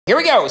Here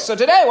we go. So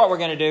today what we're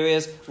going to do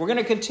is we're going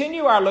to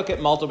continue our look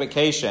at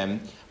multiplication,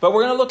 but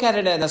we're going to look at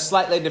it in a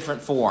slightly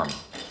different form.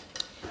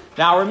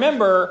 Now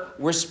remember,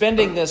 we're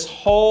spending this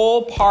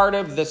whole part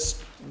of the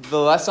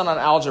lesson on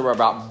algebra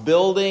about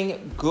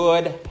building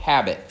good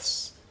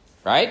habits,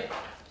 right?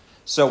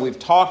 So we've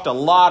talked a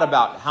lot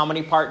about how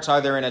many parts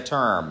are there in a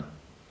term?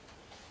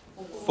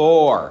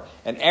 4.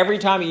 And every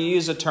time you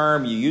use a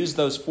term, you use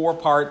those 4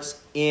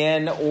 parts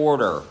in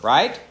order,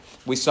 right?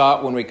 We saw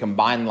it when we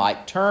combined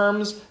like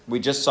terms. We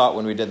just saw it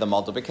when we did the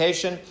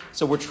multiplication.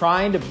 So we're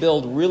trying to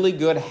build really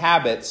good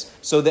habits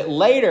so that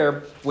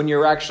later, when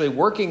you're actually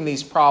working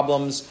these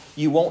problems,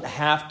 you won't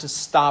have to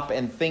stop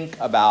and think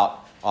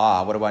about,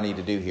 what do I need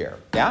to do here?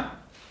 Yeah?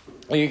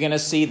 Well, you're going to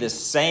see the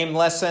same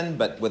lesson,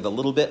 but with a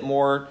little bit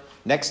more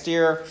next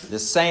year. The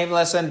same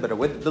lesson, but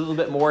with a little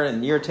bit more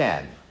in year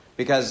 10.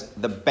 Because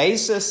the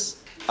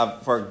basis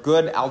for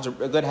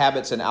good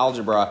habits in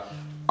algebra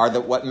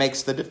are what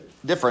makes the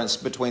difference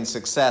between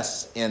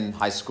success in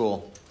high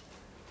school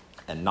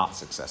and not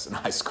success in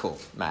high school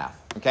math.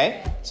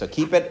 Okay? So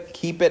keep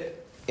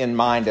it in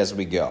mind as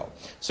we go.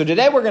 So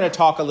today we're going to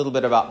talk a little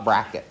bit about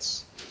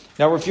brackets.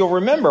 Now, if you'll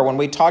remember when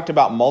we talked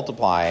about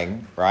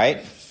multiplying,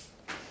 right?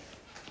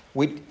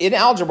 In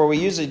algebra, we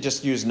usually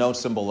just use no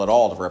symbol at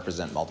all to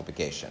represent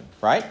multiplication,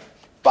 right?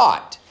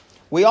 But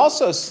we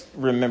also,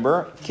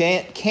 remember,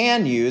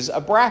 can use a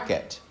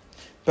bracket.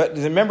 But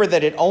remember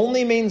that it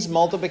only means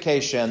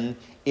multiplication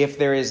if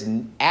there is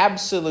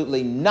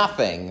absolutely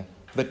nothing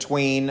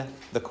between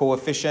the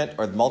coefficient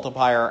or the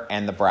multiplier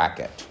and the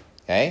bracket.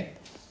 Okay?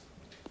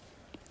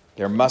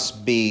 There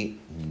must be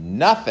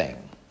nothing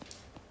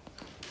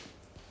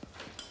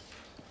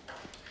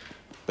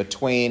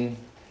between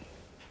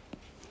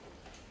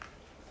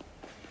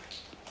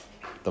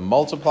the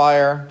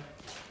multiplier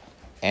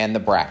and the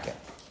bracket.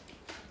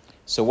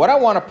 So what I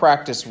want to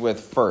practice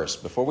with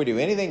first, before we do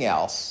anything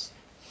else,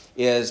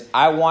 is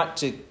I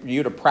want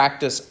you to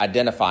practice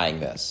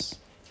identifying this.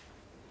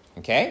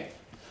 Okay?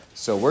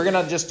 So we're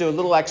going to just do a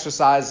little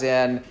exercise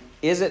in,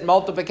 is it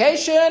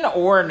multiplication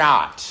or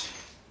not?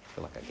 I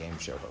feel like a game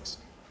show host.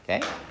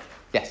 Okay?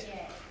 Yes?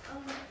 Yeah.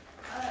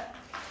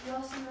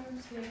 Last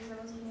month's videos,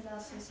 I was looking at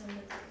last lesson,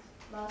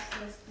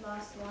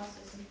 last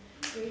lesson,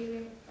 where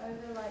you went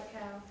over like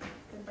how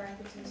the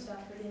brackets and stuff,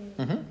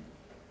 but then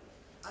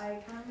I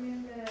can't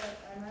remember,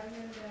 I might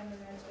remember down the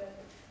notes,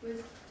 but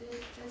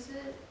does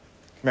it?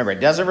 Remember,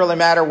 it doesn't really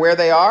matter where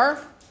they are,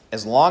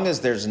 as long as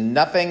there's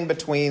nothing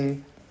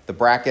between the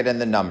bracket and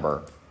the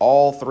number.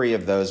 All 3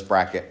 of those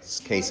brackets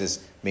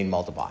cases mean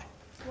multiply.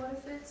 What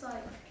if it's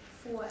like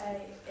 4a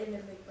in a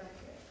big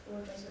bracket, or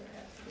does it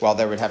have to be? Well,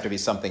 there would have to be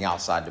something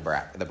outside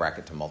the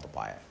bracket to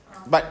multiply it.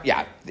 But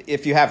yeah,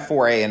 if you have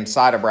 4a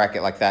inside a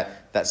bracket like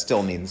that, that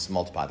still means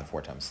multiply the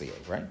 4 times the 8,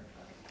 right?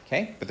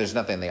 Okay, but there's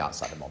nothing on the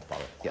outside to multiply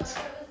it. Yes.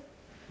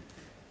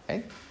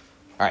 Okay.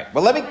 All right.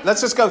 Well,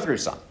 let's just go through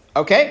some.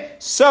 Okay.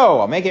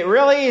 So I'll make it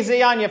really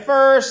easy on you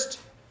first.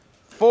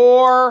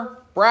 4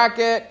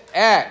 bracket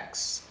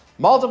x.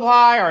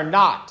 Multiply or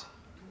not?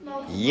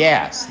 Multiply.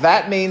 Yes,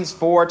 that means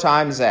 4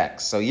 times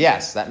x. So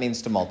yes, that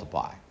means to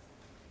multiply.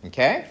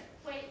 Okay.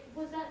 Wait,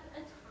 was that a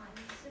time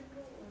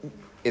symbol?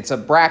 It's a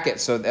bracket.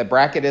 So a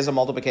bracket is a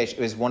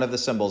multiplication. Is one of the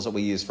symbols that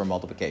we use for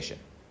multiplication.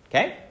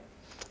 Okay.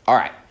 All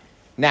right.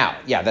 Now,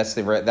 yeah, that's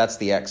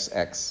the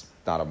x,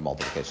 not a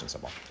multiplication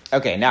symbol.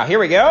 Okay, now here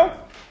we go.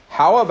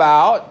 How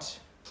about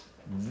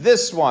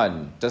this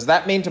one? Does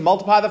that mean to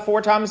multiply the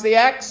 4 times the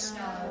x?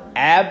 No.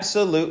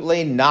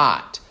 Absolutely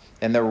not.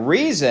 And the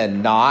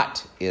reason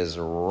not is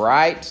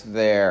right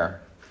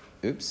there.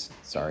 Oops,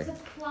 sorry. It's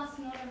a plus,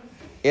 not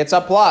a... It's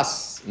a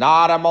plus,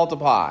 not a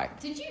multiply.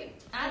 Did you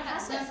add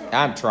that circle?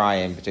 I'm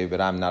trying to,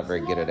 but I'm not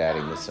very good at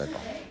adding this circle.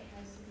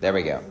 There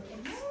we go.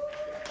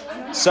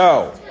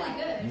 So,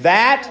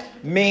 that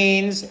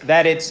means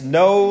that it's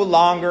no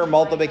longer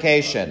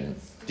multiplication.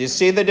 Do you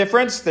see the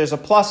difference? There's a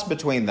plus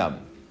between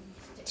them.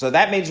 So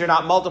that means you're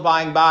not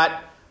multiplying, but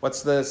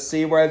what's the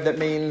C word that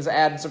means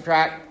add,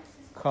 subtract?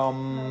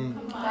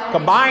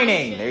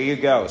 Combining. There you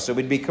go. So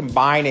we'd be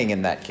combining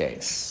in that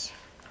case.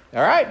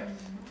 All right.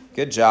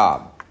 Good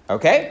job.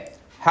 Okay.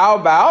 How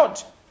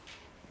about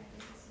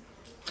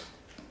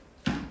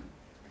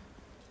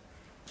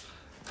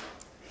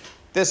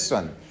this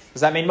one?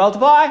 Does that mean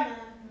multiply?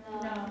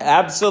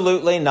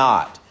 Absolutely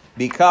not,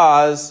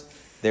 because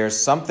there's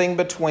something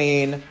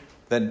between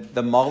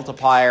the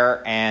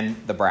multiplier and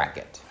the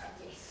bracket.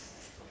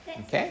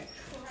 Okay?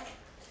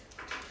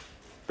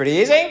 Pretty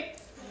easy?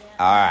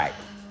 All right.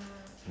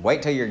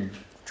 Wait till you're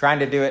trying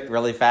to do it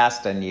really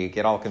fast and you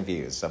get all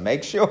confused. So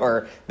make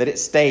sure that it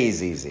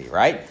stays easy,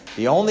 right?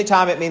 The only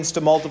time it means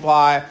to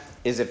multiply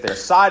is if they're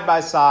side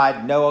by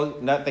side,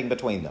 nothing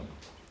between them.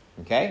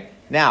 Okay?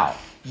 Now,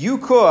 you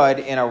could,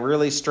 in a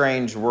really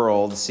strange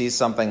world, see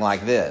something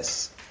like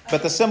this.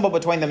 But the symbol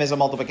between them is a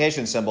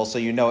multiplication symbol, so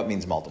you know it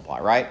means multiply,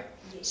 right?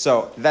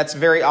 So that's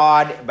very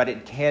odd, but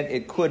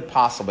it could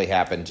possibly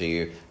happen to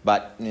you.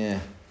 But So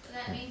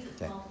that means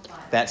it's multiply.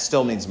 that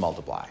still means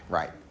multiply,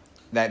 right?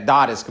 That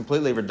dot is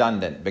completely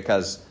redundant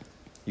because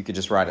you could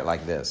just write it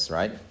like this,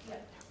 right?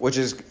 which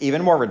is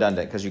even more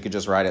redundant because you could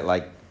just write it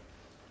like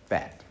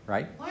that,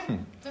 right?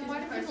 Then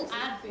why do people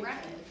add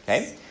brackets?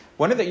 Okay.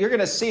 You're going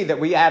to see that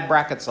we add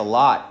brackets a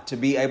lot to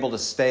be able to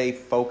stay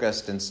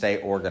focused and stay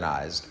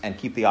organized and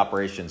keep the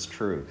operations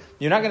true.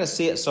 You're not going to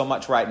see it so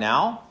much right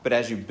now, but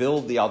as you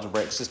build the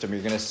algebraic system,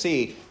 you're going to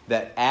see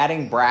that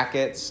adding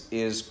brackets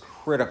is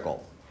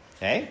critical.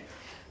 Okay?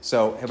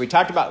 So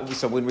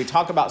when we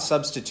talk about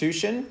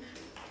substitution,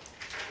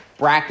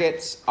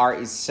 brackets are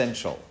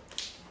essential.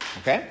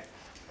 Okay?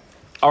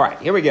 All right,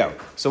 here we go.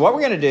 So what we're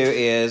going to do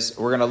is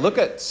we're going to look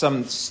at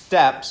some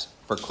steps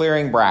for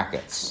clearing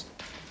brackets.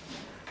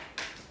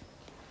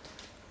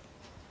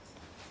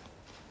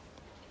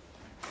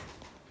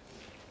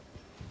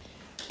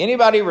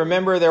 Anybody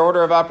remember their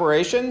order of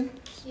operation?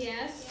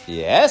 Yes.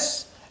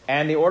 Yes.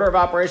 And the order of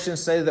operation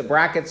says that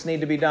brackets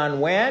need to be done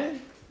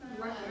when?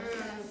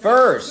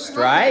 First,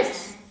 right?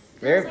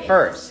 Very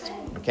first.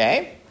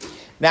 Okay.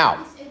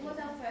 Now, It was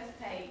our first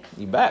page.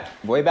 you bet.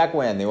 Way back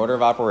when, the order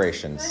of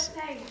operations. First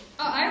page.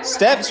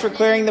 Steps for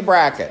clearing the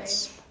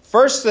brackets.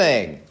 First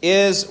thing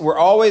is we're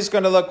always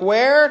going to look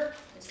where?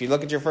 If you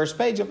look at your first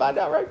page, you'll find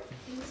out, right?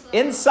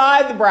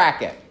 Inside the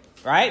bracket,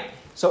 right?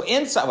 So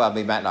inside, well,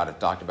 we might not have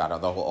talked about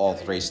all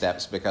three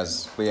steps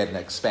because we hadn't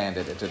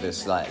expanded it to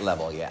this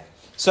level yet.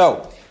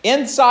 So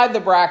inside the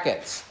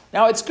brackets.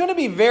 Now, it's going to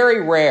be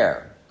very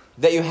rare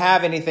that you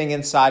have anything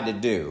inside to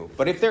do.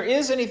 But if there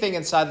is anything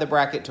inside the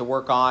bracket to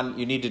work on,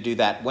 you need to do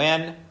that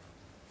when?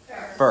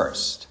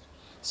 First.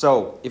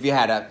 So if you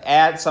had to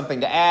add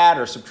something to add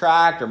or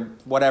subtract or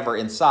whatever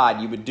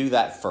inside, you would do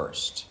that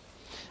first.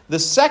 The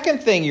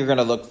second thing you're going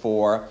to look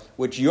for,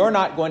 which you're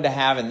not going to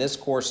have in this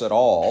course at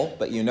all,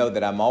 but you know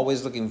that I'm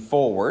always looking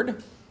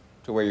forward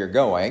to where you're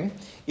going,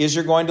 is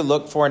you're going to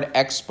look for an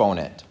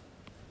exponent.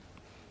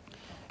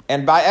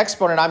 And by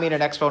exponent, I mean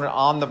an exponent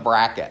on the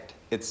bracket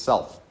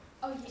itself.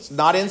 Oh, yes. It's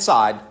not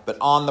inside, but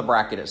on the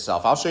bracket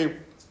itself. I'll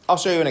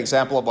show you an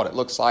example of what it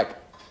looks like.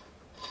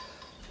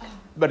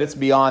 But it's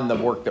beyond the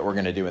work that we're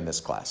going to do in this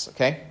class,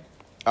 okay?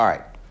 All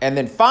right. And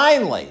then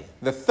finally,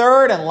 the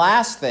third and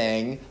last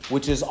thing,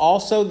 which is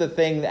also the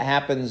thing that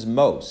happens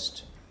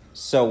most.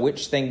 So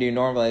which thing do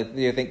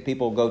you think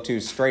people go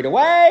to straight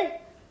away?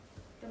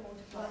 The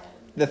multiplier.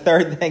 The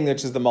third thing,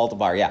 which is the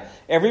multiplier, yeah.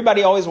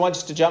 Everybody always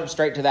wants to jump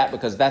straight to that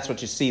because that's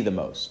what you see the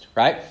most,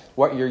 right?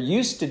 What you're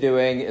used to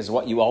doing is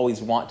what you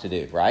always want to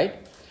do, right?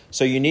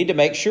 So you need to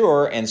make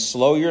sure and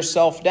slow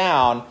yourself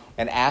down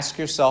and ask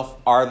yourself,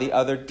 do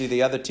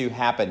the other two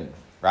happen,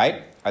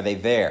 right? Are they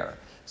there?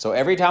 So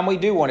every time we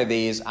do one of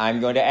these, I'm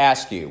going to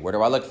ask you, where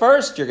do I look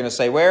first? You're going to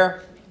say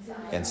where?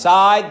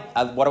 Inside.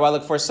 What do I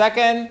look for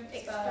second?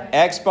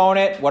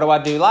 Exponent. What do I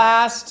do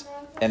last?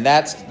 And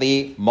that's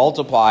the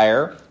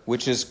multiplier,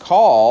 which is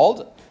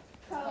called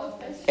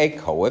a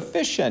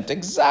coefficient.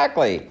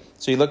 Exactly.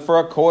 So you look for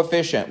a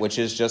coefficient, which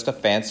is just a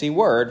fancy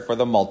word for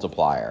the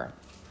multiplier.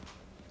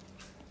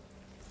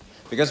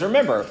 Because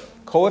remember,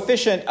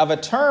 coefficient of a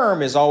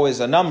term is always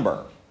a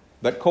number.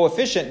 But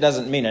coefficient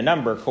doesn't mean a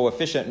number.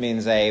 Coefficient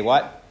means a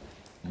what?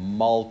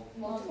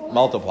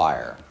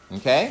 Multiplier.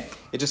 Okay?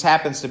 It just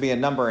happens to be a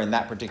number in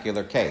that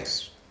particular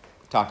case.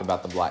 We talked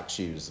about the black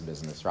shoes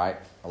business, right?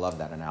 I love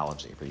that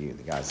analogy for you,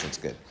 the guys. That's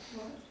good.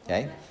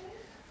 Okay?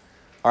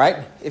 All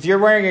right? If you're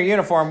wearing your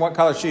uniform, what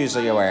color shoes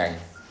are you wearing?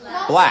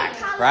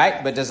 Black,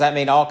 right? But does that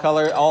mean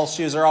all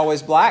shoes are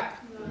always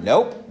black?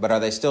 Nope. But are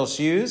they still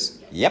shoes?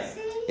 Yep.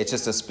 It's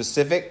just a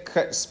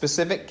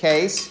specific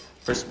case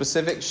for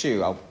specific shoe.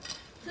 So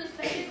it's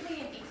basically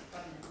an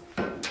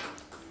exponent.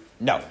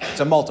 No, it's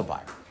a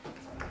multiplier.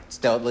 It's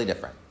totally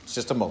different. It's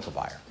just a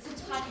multiplier.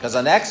 Because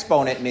an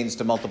exponent means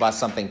to multiply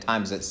something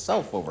times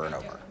itself over and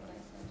over.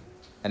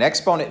 An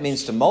exponent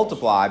means to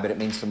multiply, but it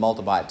means to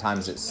multiply it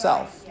times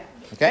itself.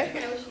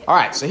 Okay? All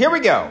right, so here we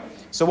go.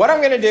 So what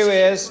I'm going to do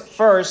is,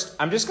 first,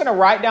 I'm just going to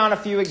write down a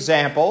few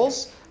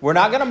examples. We're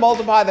not going to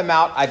multiply them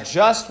out. I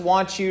just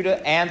want you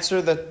to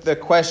answer the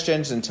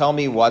questions and tell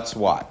me what's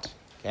what.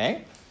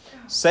 Okay?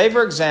 Say,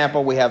 for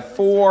example, we have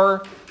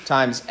 4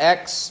 times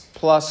x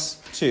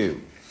plus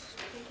 2.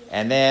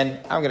 And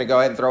then I'm going to go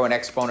ahead and throw an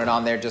exponent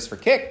on there just for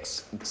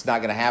kicks. It's not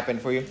going to happen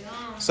for you.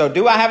 So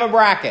do I have a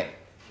bracket?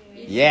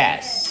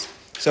 Yes.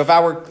 So if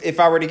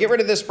I were to get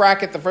rid of this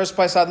bracket, the first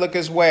place I'd look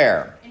is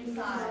where?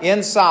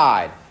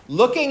 Inside.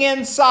 Looking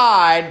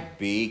inside,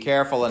 be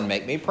careful and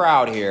make me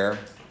proud here.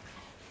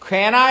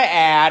 Can I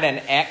add an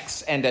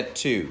x and a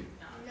 2?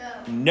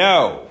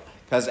 No.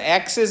 Because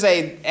x is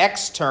a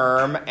x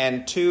term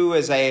and 2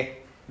 is a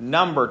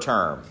number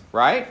term,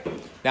 right?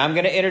 Now I'm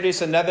going to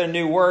introduce another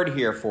new word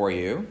here for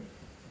you.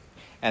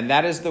 And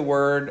that is the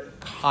word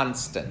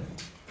constant.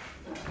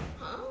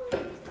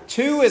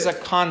 2 is a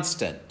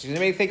constant. Does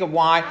anybody think of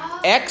why?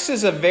 X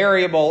is a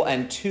variable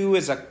and 2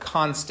 is a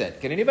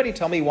constant. Can anybody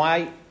tell me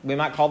why we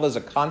might call those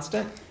a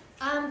constant?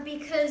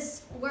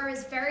 Because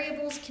whereas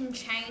variables can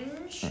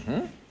change,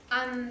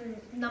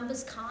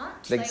 numbers can't.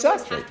 Exactly. They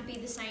always have to be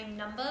the same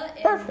number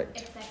if they're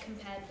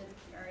compared with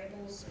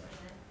variables.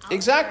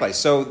 Exactly.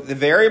 So the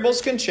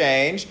variables can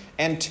change,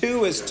 and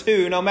 2 is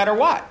 2 no matter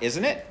what,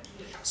 isn't it?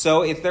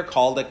 So if they're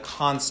called a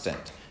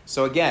constant.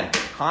 So again,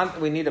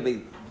 we need to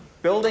be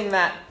building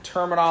that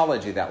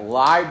terminology, that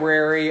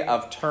library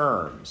of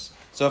terms.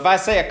 So if I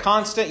say a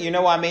constant, you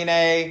know I mean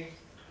a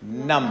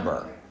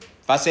number.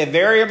 If I say a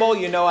variable,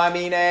 you know I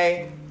mean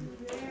a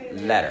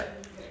letter.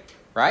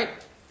 Right?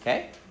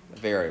 Okay? A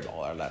variable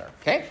or letter.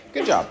 Okay?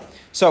 Good job.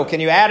 So can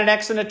you add an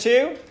x and a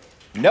 2?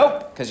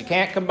 Nope, because you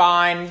can't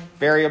combine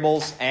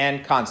variables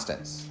and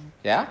constants.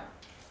 Yeah?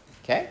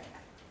 Okay?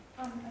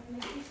 I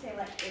think you say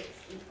like it's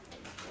equal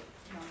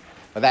to number.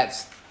 Well,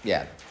 that's,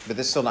 yeah, but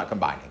this is still not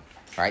combining.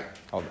 All right?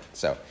 Hold it.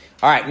 So,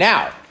 all right,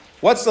 now,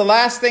 what's the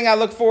last thing I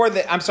look for?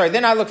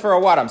 Then I look for a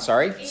what?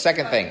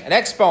 Second thing. An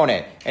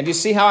exponent. And do you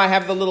see how I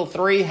have the little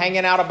 3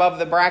 hanging out above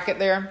the bracket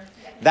there?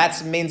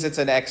 That means it's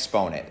an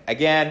exponent.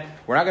 Again,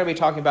 we're not going to be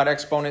talking about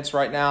exponents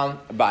right now,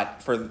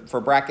 but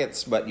for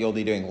brackets, but you'll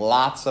be doing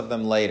lots of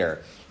them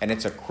later. And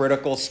it's a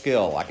critical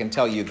skill. I can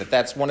tell you that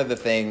that's one of the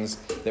things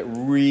that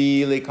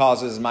really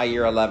causes my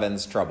year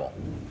 11's trouble.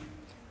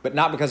 But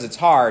not because it's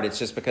hard, it's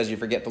just because you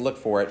forget to look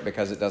for it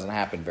because it doesn't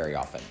happen very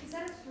often. Is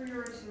that a 3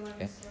 or a 2 on Okay?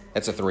 this one?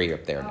 It's a 3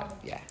 up there now.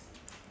 Yeah.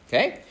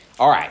 Okay?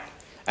 All right.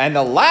 And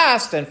the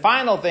last and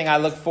final thing I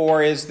look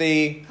for is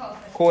the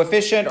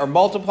coefficient or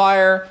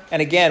multiplier.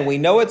 And again, we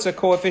know it's a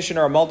coefficient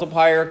or a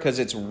multiplier because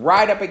it's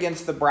right up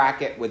against the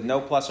bracket with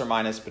no plus or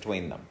minus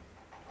between them.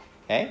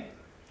 Okay?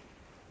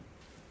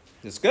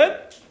 Is this good?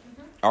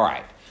 All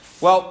right.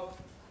 Well,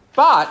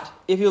 but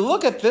if you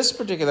look at this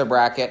particular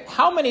bracket,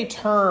 how many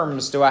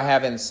terms do I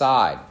have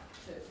inside?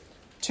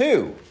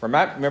 2.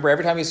 Remember,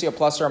 every time you see a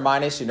plus or a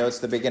minus, you know it's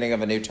the beginning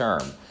of a new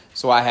term.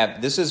 So I have,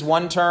 this is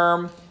one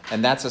term,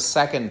 and that's a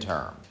second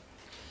term.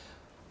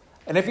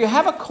 And if you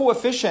have a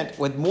coefficient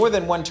with more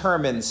than one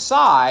term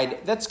inside,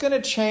 that's going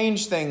to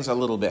change things a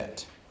little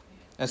bit.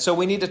 And so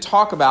we need to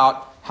talk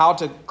about how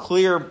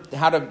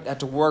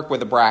to work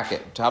with a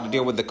bracket, how to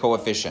deal with the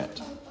coefficient.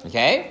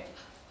 Okay?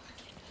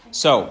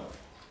 So,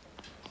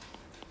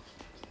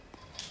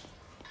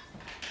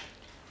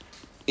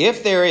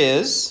 if there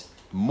is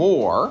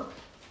more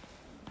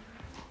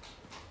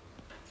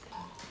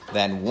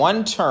than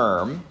one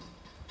term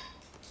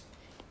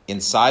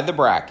inside the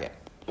bracket,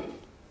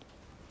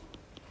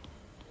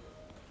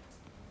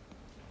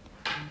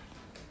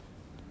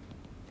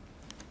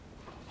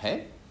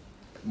 okay?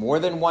 More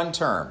than one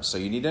term. So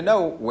you need to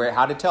know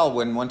how to tell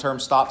when one term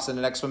stops and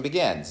the next one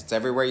begins. It's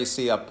everywhere you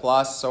see a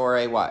plus or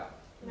a what?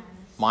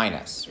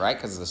 Minus, right?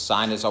 Because the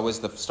sign is always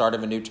the start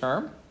of a new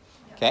term.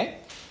 Okay?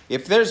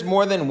 If there's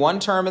more than one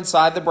term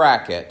inside the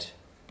bracket,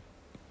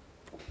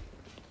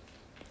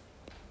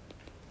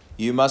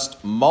 you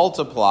must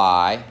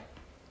multiply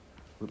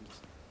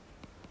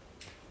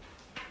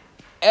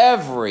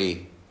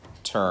every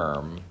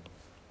term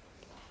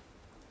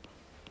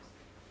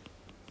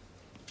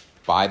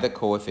by the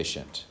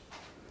coefficient.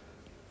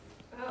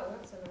 Oh,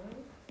 that's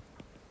annoying.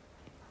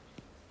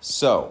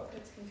 So,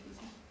 That's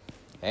confusing.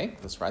 okay,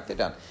 let's write that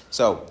down.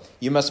 So,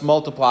 you must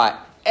multiply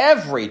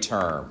every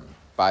term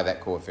by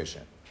that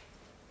coefficient.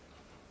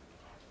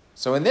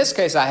 So in this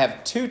case, I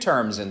have 2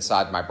 terms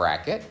inside my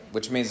bracket,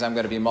 which means I'm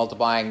going to be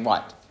multiplying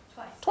what?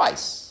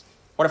 Twice.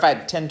 What if I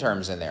had 10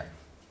 terms in there?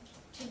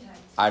 10 times.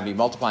 I'd be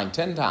multiplying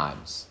 10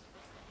 times.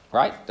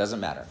 Right?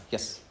 Doesn't matter.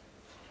 Yes?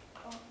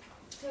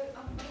 So, what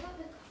about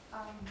the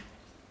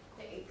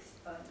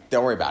exponent?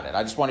 Don't worry about it.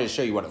 I just wanted to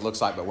show you what it looks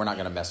like, but we're not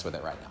going to mess with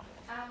it right now.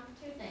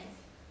 2 things.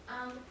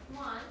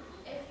 One,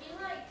 if you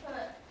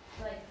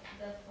put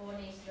the 4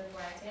 next to the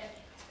bracket,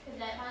 could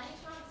that by any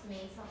chance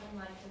mean something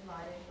like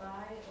divided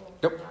by or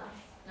Nope. plus?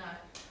 No.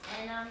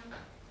 And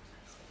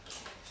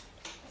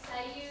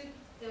say you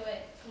do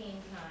it 10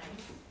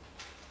 times,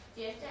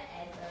 do you have to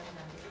add those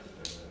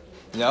numbers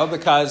together? No,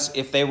 because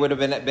if they would have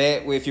been,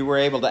 if you were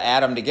able to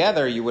add them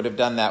together, you would have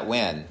done that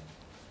when?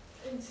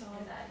 Inside.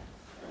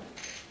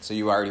 So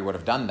you already would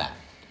have done that.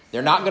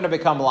 They're not going to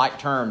become like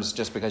terms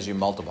just because you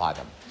multiply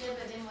them. Yeah,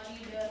 but then what do you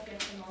do if you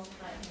have to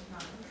multiply 10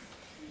 times?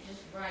 You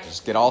just write.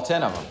 Just get all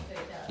 10 of them.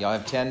 Figure it out. You'll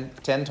have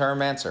 10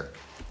 term answer.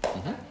 Okay.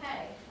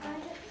 I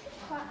don't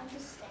quite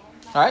understand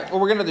that. All right, well,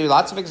 we're going to do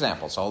lots of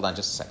examples. So hold on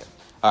just a second.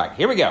 All right,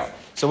 here we go.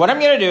 So what I'm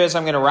going to do is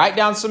I'm going to write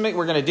down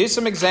we're going to do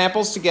some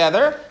examples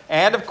together.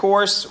 And, of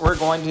course, we're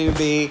going to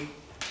be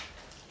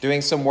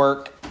doing some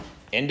work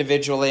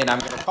individually. And I'm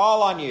going to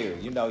call on you.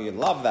 You know you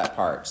love that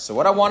part. So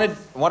what I want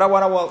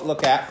to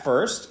look at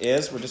first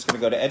is we're just going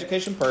to go to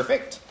Education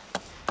Perfect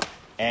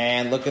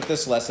and look at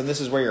this lesson.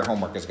 This is where your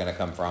homework is going to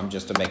come from,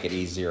 just to make it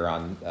easier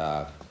on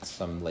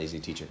some lazy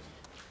teacher.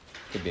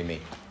 Could be me.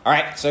 All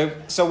right, so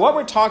what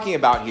we're talking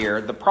about here,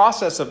 the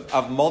process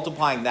of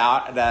multiplying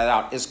that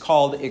out is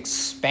called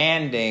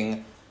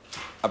expanding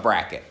a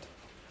bracket.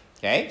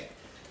 Okay?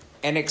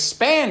 And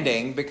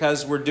expanding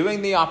because we're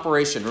doing the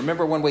operation.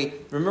 Remember when we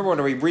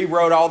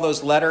rewrote all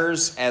those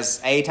letters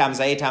as A times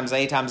A times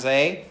A times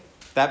A?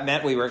 That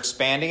meant we were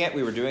expanding it.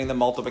 We were doing the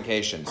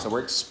multiplication. So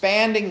we're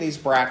expanding these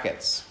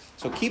brackets.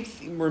 So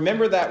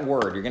remember that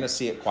word. You're going to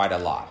see it quite a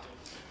lot.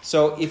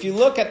 So if you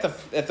look at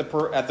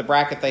the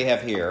bracket they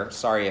have here,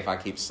 sorry if I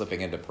keep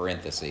slipping into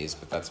parentheses,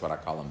 but that's what I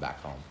call them back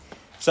home.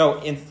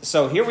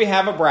 So here we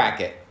have a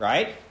bracket,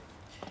 right?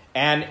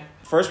 And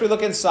first we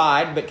look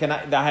inside, but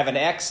I have an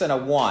x and a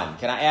 1.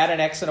 Can I add an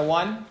x and a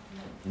 1?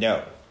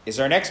 No. Is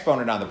there an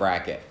exponent on the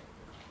bracket?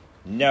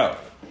 No.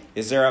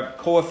 Is there a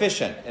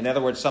coefficient? In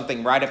other words,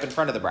 something right up in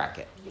front of the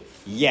bracket?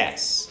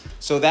 Yes.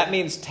 So that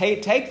means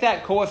take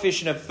that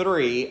coefficient of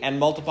 3 and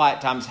multiply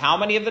it times how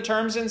many of the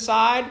terms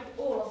inside?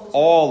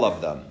 All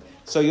of them.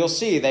 So you'll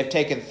see they've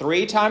taken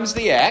 3 times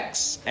the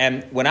x.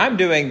 And when I'm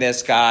doing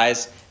this,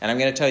 guys, and I'm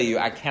going to tell you,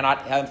 I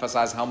cannot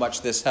emphasize how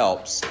much this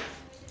helps.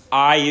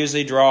 I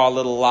usually draw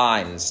little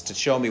lines to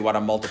show me what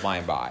I'm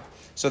multiplying by.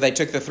 So they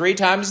took the 3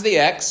 times the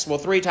x. Well,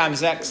 3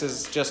 times x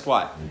is just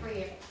what?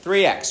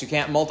 3x. You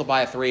can't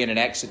multiply a 3 and an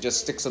x. It just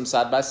sticks them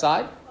side by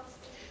side.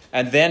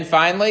 And then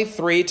finally,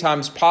 3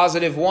 times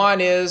positive 1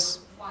 is?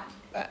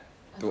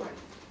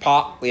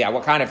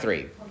 What kind of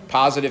 3?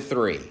 Positive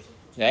 3.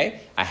 Okay?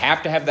 I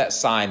have to have that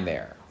sign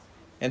there.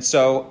 And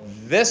so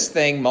this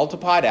thing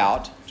multiplied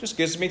out just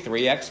gives me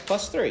 3x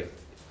plus 3.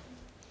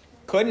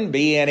 Couldn't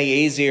be any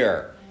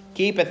easier.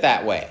 Keep it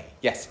that way.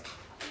 Yes?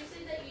 You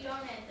said that you don't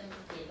add them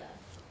together.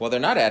 Well, they're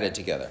not added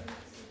together.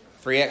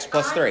 3x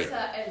plus 3. The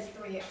answer is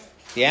 3x.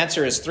 The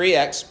answer is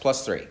 3x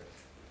plus 3. Okay.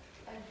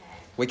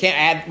 We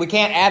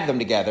can't add them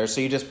together,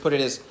 so you just put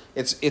it as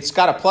it's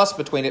got a plus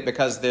between it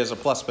because there's a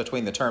plus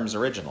between the terms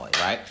originally,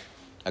 right?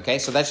 Okay,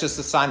 so that's just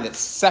a sign that's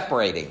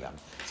separating them.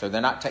 So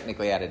they're not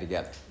technically added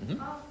together. If you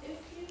had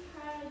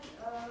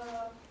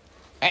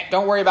Hey,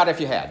 don't worry about if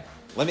you had.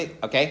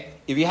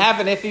 If you have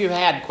an if you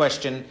had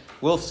question,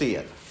 we'll see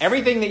it.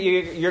 Everything that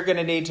you're going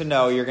to need to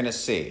know, you're going to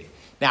see.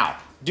 Now,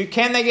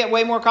 can they get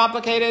way more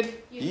complicated?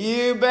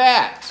 You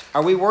bet.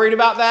 Are we worried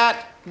about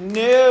that?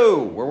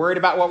 No. We're worried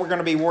about what we're going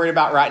to be worried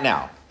about right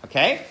now.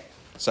 Okay?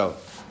 So,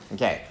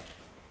 okay.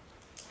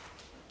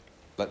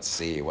 Let's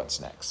see what's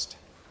next.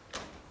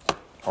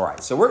 All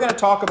right. So we're going to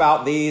talk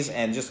about these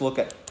and just look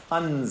at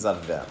tons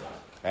of them.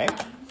 Okay?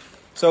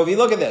 So if you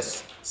look at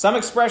this, some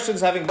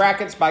expressions having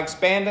brackets, by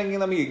expanding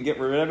them, you can get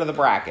rid of the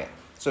bracket.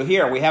 So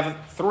here we have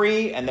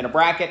 3 and then a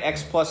bracket,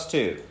 x plus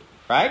 2.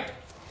 Right?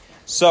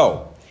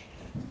 So,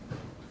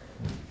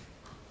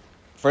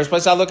 first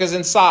place I look is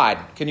inside.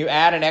 Can you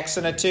add an x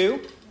and a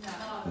 2?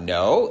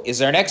 No. Is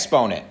there an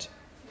exponent?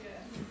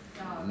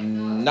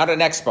 Not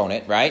an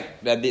exponent, right?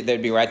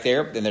 That'd be right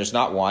there. Then there's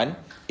not one.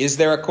 Is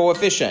there a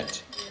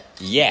coefficient?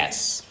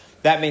 Yes.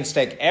 That means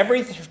take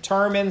every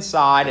term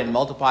inside and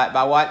multiply it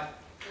by what?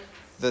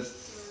 The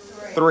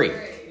 3.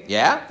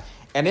 Yeah?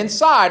 And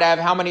inside I have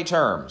how many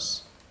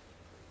terms?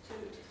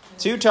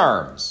 2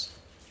 terms.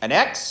 An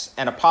x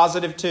and a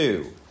positive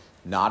 2.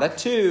 Not a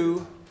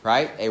 2,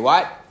 right? A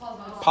what?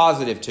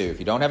 Positive 2. If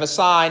you don't have a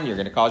sign, you're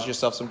going to cause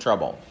yourself some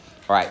trouble.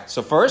 All right,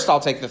 so first I'll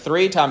take the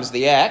 3 times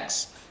the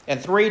x. And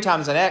 3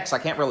 times an x, I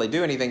can't really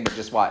do anything but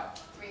just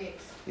what? 3x.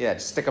 Yeah,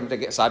 just stick them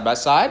side by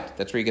side.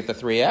 That's where you get the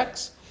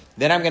 3x.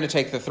 Then I'm going to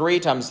take the 3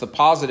 times the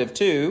positive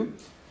 2.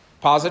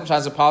 Positive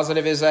times a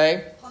positive is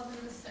a?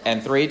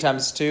 And 3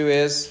 times 2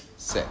 is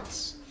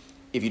 6.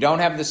 If you don't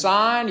have the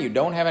sign, you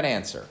don't have an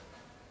answer.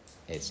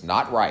 It's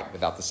not right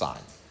without the sign.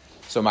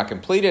 So my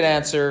completed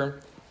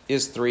answer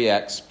is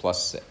 3x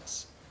plus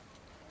 6.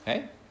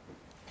 Okay?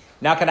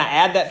 Now can I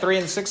add that 3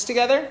 and 6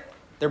 together?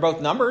 They're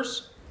both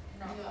numbers.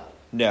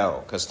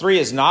 No, because 3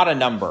 is not a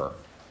number.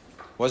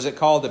 What is it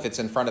called if it's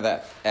in front of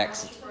that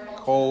x?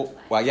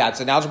 It's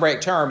an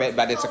algebraic term,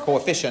 but it's a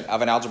coefficient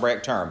of an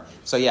algebraic term.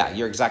 So yeah,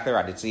 you're exactly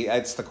right.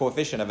 It's the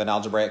coefficient of an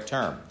algebraic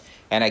term.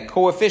 And a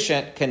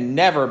coefficient can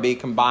never be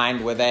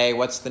combined with a,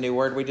 what's the new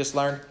word we just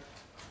learned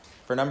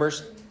for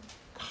numbers?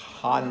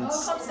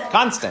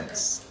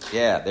 Constants.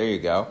 Yeah, there you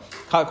go.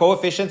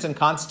 Coefficients and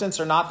constants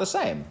are not the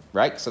same,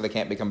 right? So they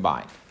can't be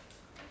combined.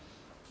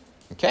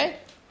 Okay?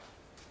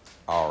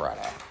 All right.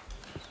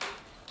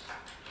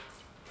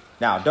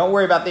 Now, don't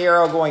worry about the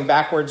arrow going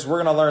backwards.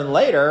 We're going to learn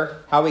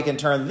later how we can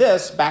turn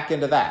this back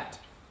into that.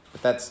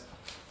 But that's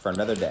for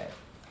another day.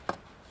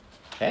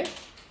 Okay?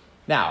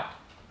 Now,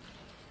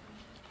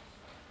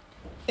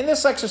 in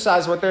this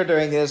exercise, what they're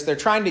doing is they're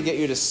trying to get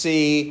you to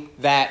see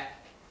that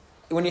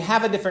when you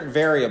have a different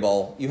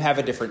variable, you have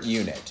a different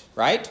unit,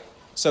 right?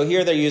 So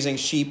here they're using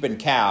sheep and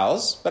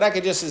cows, but I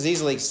could just as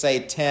easily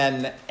say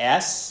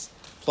 10s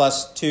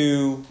plus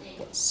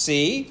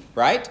 2c,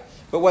 right?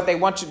 But what they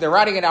want you, they're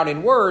writing it out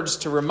in words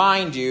to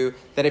remind you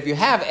that if you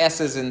have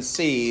s's and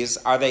c's,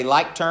 are they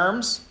like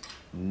terms?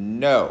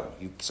 No.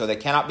 So they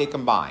cannot be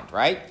combined,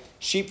 right?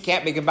 Sheep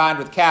can't be combined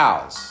with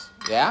cows,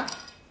 yeah?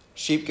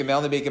 Sheep can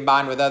only be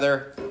combined with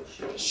other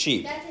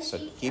sheep. So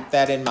keep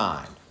that in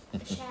mind.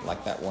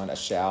 Like that one, a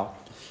shall.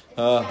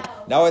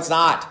 No, it's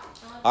not.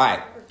 All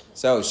right.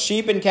 So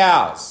sheep and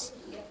cows.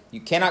 You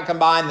cannot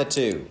combine the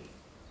two.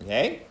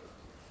 Okay?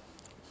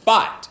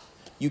 But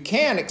you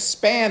can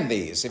expand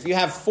these. If you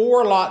have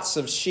 4 lots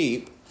of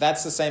sheep,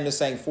 that's the same as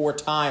saying 4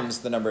 times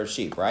the number of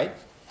sheep, right?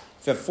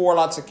 If you have 4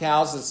 lots of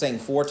cows, it's saying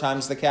 4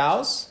 times the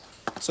cows.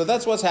 So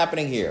that's what's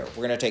happening here.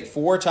 We're going to take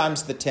 4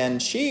 times the 10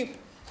 sheep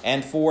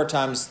and 4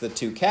 times the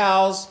 2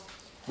 cows,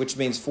 which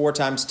means 4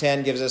 times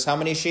 10 gives us how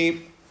many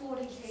sheep?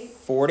 40 sheep.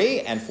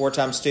 40. And 4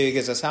 times 2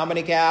 gives us how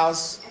many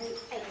cows?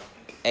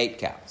 8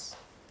 cows.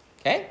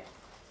 Okay?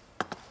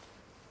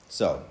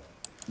 So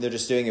they're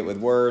just doing it with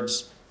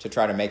words to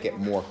try to make it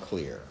more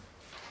clear.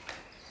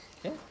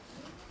 Okay?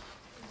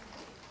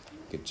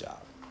 Good job.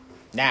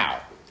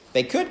 Now,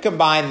 they could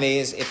combine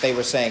these if they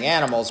were saying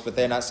animals, but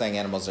they're not saying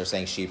animals, they're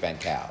saying sheep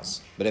and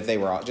cows. But if they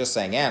were just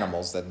saying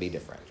animals, that'd be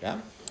different, yeah?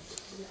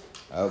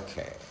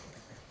 Okay.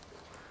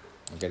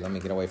 Okay, let me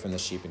get away from the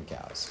sheep and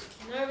cows.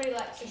 Nobody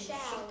likes the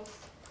shells.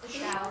 The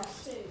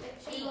shells.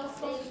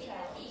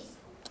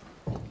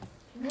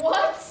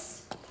 What?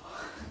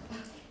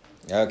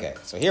 Okay,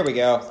 so here we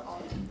go.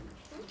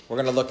 We're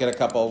going to look at a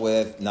couple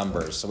with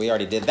numbers. So we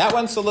already did that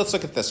one, so let's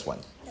look at this one.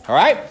 All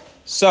right?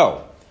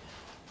 So,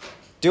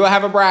 do I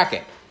have a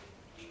bracket?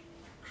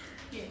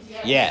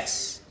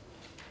 Yes.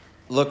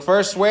 Look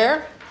first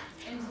where?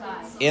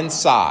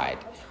 Inside.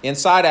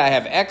 Inside I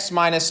have x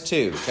minus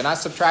 2. Can I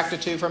subtract a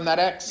 2 from that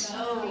x?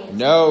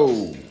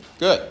 No.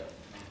 Good.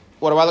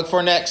 What do I look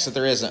for next if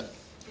there isn't?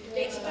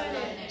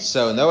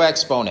 So no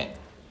exponent.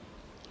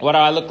 What do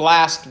I look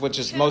last, which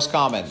is most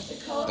common?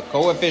 The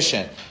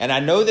coefficient. And I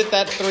know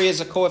that 3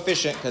 is a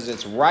coefficient because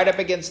it's right up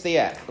against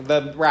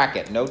the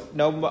bracket.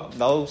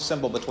 No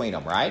symbol between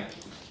them, right?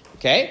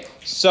 Okay?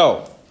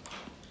 So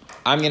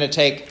I'm going to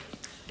take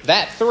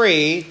that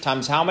 3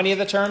 times how many of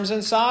the terms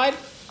inside?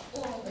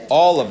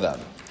 All of them.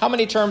 How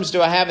many terms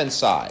do I have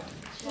inside?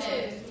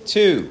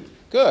 2.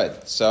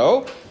 Good.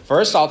 So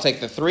first I'll take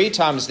the 3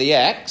 times the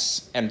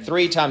x, and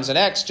 3 times an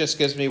x just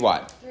gives me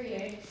what?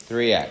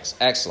 3x.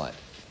 Excellent.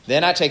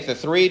 Then I take the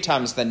 3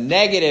 times the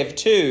negative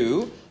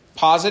 2.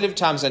 Positive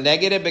times a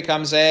negative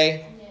becomes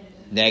a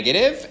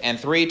negative, and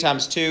 3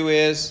 times 2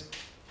 is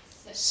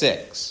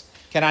 6.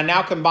 Can I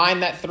now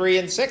combine that 3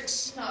 and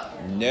 6?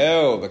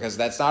 No, because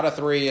that's not a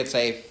 3, it's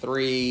a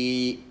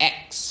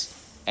 3x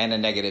and a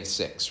negative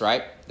 6,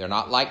 right? They're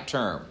not like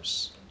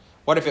terms.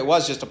 What if it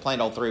was just a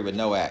plain old 3 with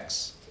no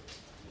x?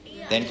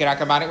 Then can I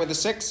combine it with a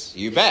 6?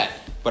 You bet.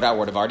 But I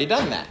would have already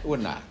done that,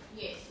 wouldn't I?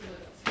 Yes,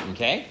 you would.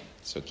 Okay?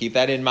 So keep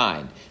that in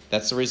mind.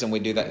 That's the reason we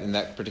do that in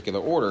that particular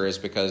order, is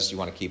because you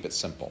want to keep it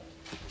simple.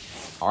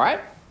 All right?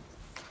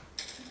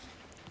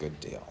 Good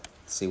deal.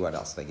 Let's see what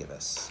else they give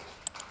us.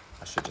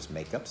 I should just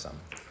make up some.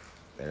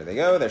 There they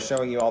go. They're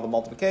showing you all the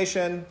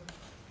multiplication.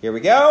 Here we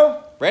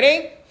go.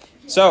 Ready?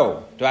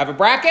 So, do I have a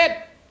bracket?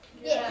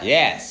 Yeah.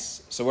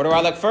 Yes. So what do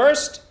I look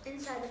first?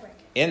 Inside the bracket.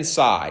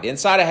 Inside.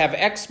 Inside I have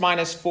x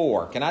minus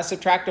 4. Can I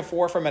subtract a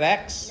 4 from an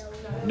x?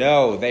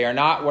 No, they are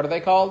not. What are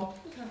they called?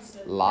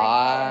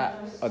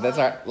 That's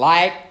right.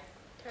 Like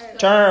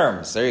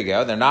terms. There you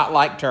go. They're not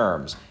like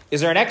terms.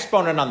 Is there an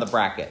exponent on the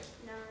bracket?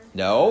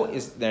 No.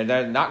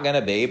 They're not going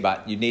to be,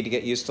 but you need to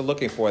get used to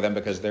looking for them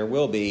because there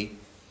will be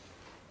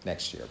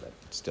next year, but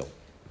still,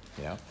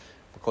 we're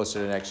closer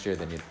to next year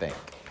than you'd think.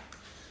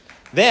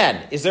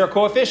 Then, is there a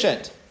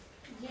coefficient?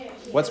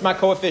 What's my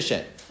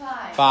coefficient?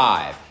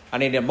 5. I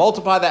need to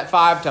multiply that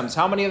 5 times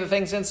how many of the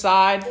things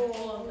inside?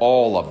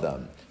 All of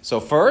them. So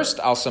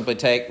first, I'll simply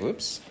take,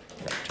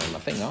 turn my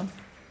thing on.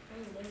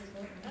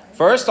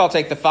 First, I'll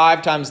take the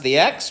 5 times the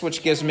x,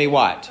 which gives me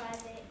what?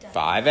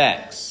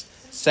 5x.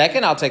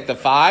 Second, I'll take the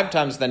 5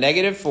 times the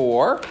negative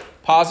 4.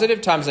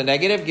 Positive times a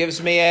negative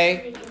gives me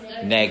a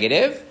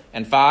negative.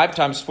 And 5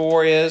 times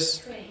 4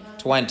 is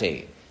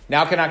 20.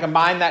 Now, can I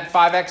combine that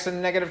 5x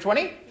and negative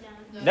 20?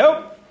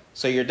 Nope.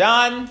 So you're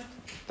done.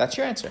 That's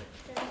your answer.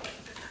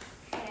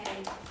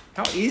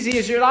 How easy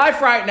is your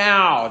life right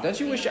now? Don't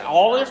you wish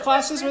all your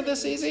classes were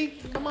this easy?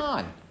 Come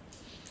on.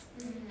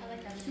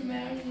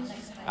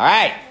 All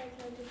right.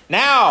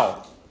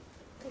 Now,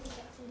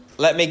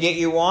 let me get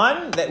you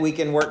one that we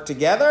can work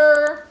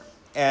together.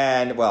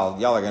 And,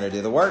 y'all are going to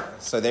do the work.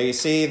 So there you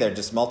see, they're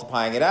just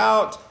multiplying it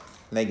out.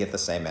 And they get the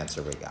same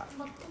answer we got.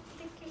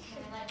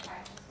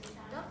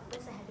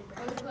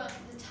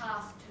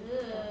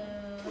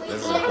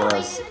 This is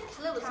gross.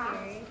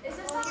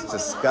 It's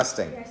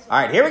disgusting.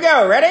 All right, here we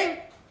go. Ready?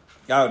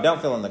 Oh,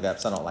 don't fill in the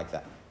gaps. I don't like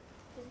that.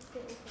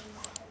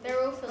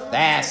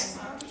 That's.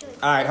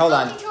 All right, hold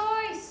on.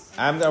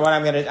 I'll tell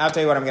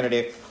you what I'm gonna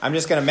do. I'm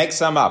just gonna make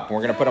some up. And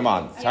we're gonna put them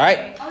on. All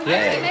right?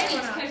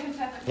 Yeah.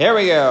 Here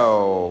we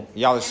go.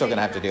 Y'all are still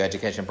gonna have to do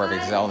Education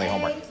Perfect. It's the only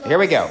homework. Here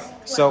we go.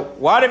 So,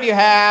 what do you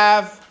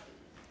have?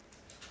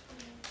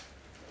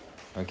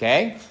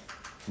 Okay.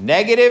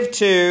 Negative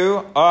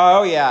 2.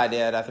 Oh, yeah, I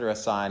did. I threw a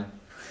sign.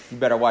 You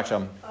better watch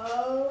them.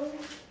 All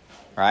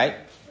right.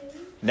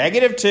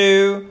 Negative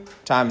 2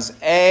 times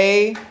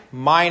a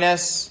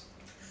minus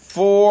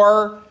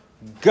 4.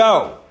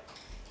 Go.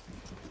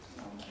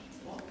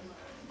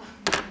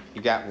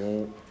 You got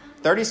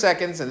 30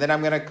 seconds, and then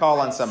I'm going to call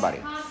on somebody.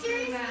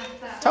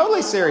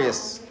 Totally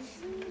serious.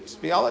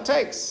 Just be all it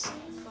takes.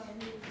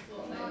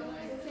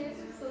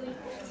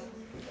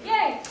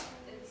 Yay!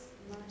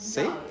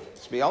 See?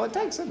 Just be all it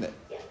takes, isn't it?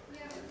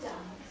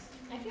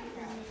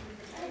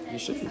 You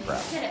should be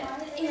proud.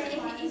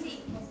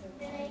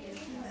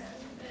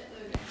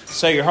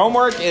 So your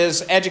homework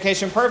is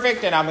Education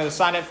Perfect, and I'm going to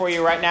sign it for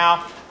you right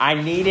now. I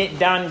need it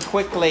done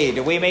quickly.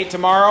 Do we meet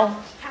tomorrow?